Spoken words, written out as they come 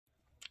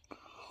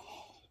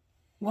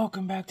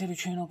Welcome back to the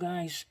channel,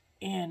 guys,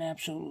 and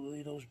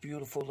absolutely those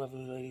beautiful,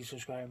 lovely lady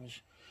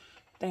subscribers.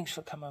 Thanks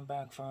for coming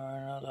back for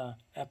another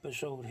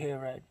episode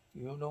here at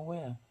you know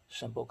where,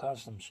 Simple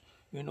Customs.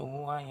 You know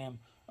who I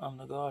am. I'm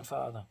the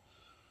Godfather.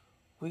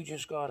 We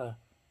just got a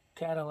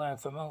Cadillac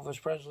from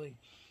Elvis Presley.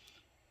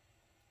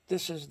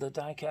 This is the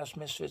Diecast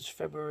Misfits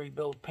February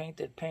build,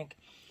 painted pink.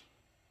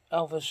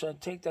 Elvis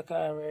said, take the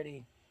car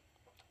ready,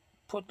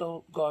 put the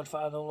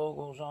Godfather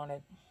logos on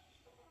it.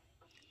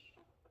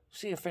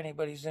 See if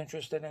anybody's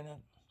interested in it.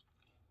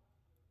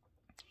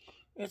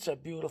 It's a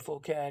beautiful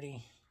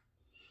Caddy.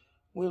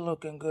 We're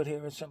looking good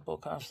here at Simple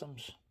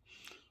Customs.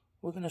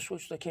 We're going to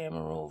switch the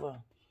camera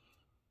over.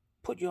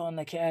 Put you on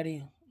the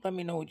Caddy. Let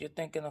me know what you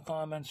think in the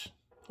comments.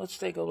 Let's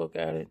take a look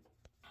at it.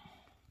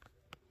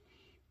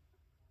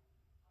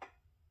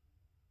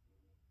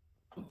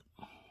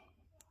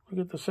 We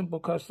got the Simple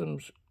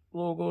Customs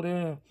logo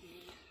there.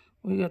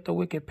 We got the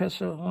Wicked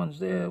Pisser ones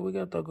there. We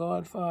got the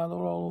Godfather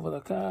all over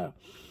the car.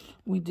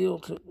 We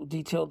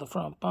detailed the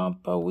front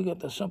bumper. We got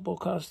the Simple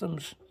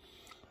Customs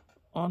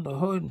on the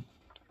hood.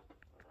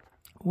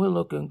 We're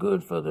looking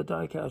good for the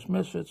Diecast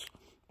Misfits,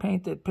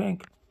 painted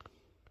pink.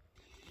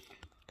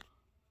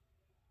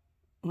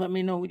 Let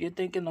me know what you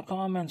think in the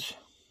comments.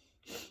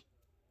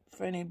 If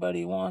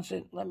anybody wants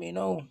it, let me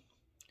know.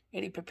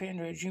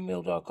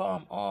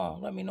 EddiePapandra@gmail.com. Oh,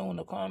 let me know in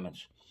the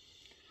comments.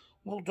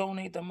 We'll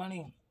donate the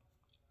money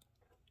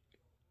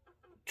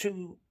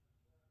to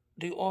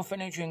the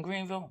orphanage in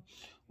Greenville.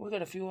 We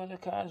got a few other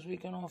cars we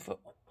can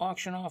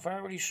auction off. I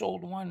already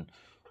sold one.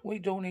 We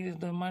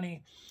donated the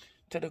money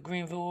to the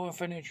Greenville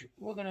orphanage.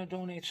 We're gonna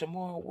donate some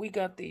more. We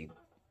got the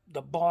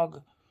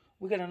Bog.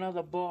 We got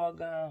another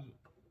Bog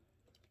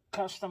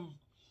custom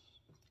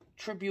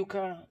tribute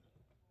car.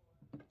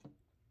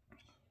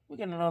 We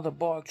got another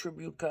Bog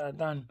tribute car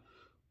done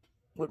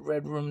with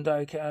Red Room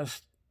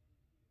diecast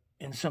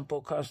and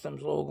Simple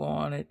Customs logo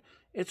on it.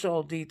 It's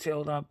all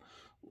detailed up.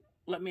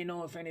 Let me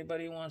know if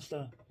anybody wants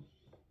to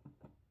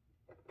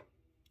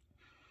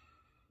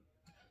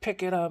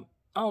pick it up.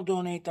 I'll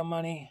donate the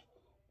money.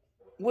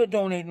 We're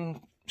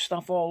donating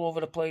stuff all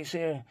over the place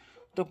here.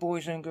 The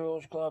Boys and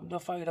Girls Club, the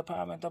fire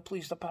department, the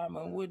police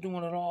department. We're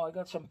doing it all. I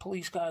got some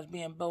police cars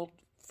being built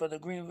for the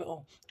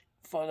Greenville,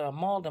 for the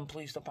Malden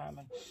Police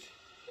Department.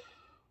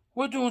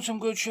 We're doing some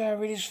good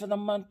charities for the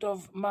month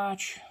of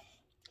March.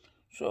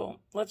 So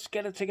let's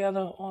get it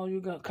together. All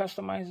you got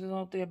customizers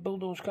out there,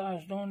 build those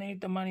cars, donate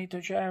the money to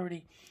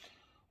charity.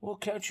 We'll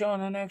catch you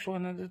on the next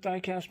one of the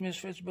Diecast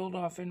Misfits build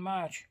off in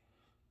March.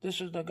 This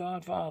is the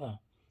Godfather.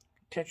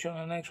 Catch you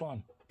on the next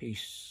one.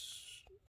 Peace.